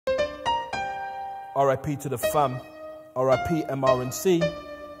RIP to the fam, RIP MRNC.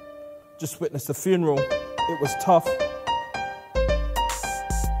 Just witnessed the funeral, it was tough.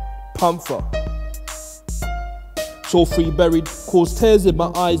 Panther. Saw 3 buried, caused tears in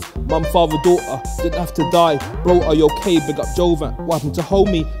my eyes. Mum, father, daughter, didn't have to die. Bro, are you okay? Big up Jovan. What happened to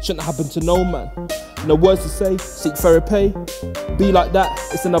homie? Shouldn't happen to no man. No words to say, seek therapy. Be like that,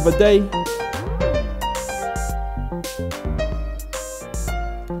 it's another day.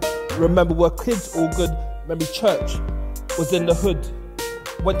 Remember we're kids, all good. Memory church was in the hood.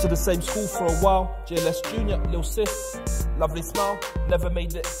 Went to the same school for a while. JLS Junior, little sis. Lovely smile, never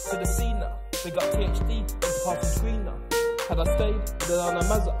made it to the scene. Big up THD, went to pass the screen now. Had I stayed, with an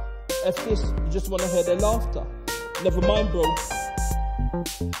Anamaza. F this, you just wanna hear their laughter. Never mind, bro.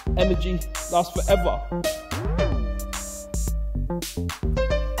 Energy lasts forever.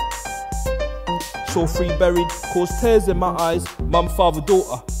 Saw 3 buried, caused tears in my eyes. Mum, father,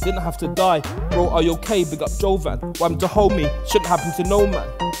 daughter, didn't have to die. Bro, are you okay? Big up Jovan. What happened to homie? Shouldn't happen to no man.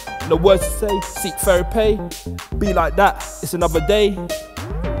 No words to say, seek therapy. Be like that, it's another day.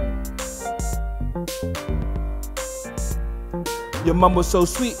 Your mum was so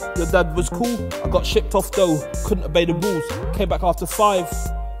sweet, your dad was cool. I got shipped off though, couldn't obey the rules. Came back after 5.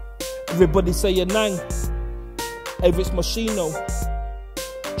 Everybody say your nang. Avis Moschino.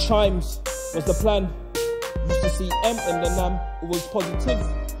 Chimes was the plan. Used to see M in the NAM. Always positive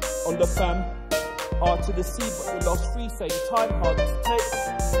on the fam. R to the C, but we lost 3. Same time, hard to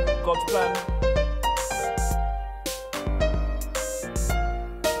take. God's plan.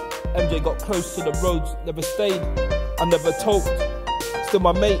 MJ got close to the roads, never stayed. I never talked, still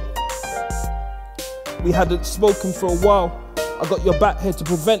my mate. We hadn't spoken for a while. I got your back, here to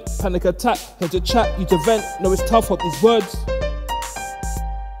prevent panic attack. Here to chat, you to vent. No, it's tough on these words.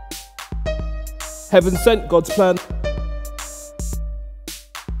 Heaven sent, God's plan.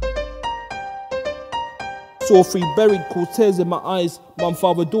 Saw 3 buried, caused tears in my eyes. Mum,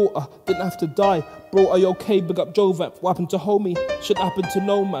 father, daughter, didn't have to die. Bro, are you okay? Big up Jovan. What happened to homie? Shouldn't happen to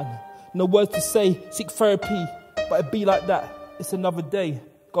no man. No words to say, seek therapy. But it be like that, it's another day.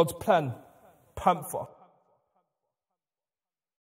 God's plan, Panther.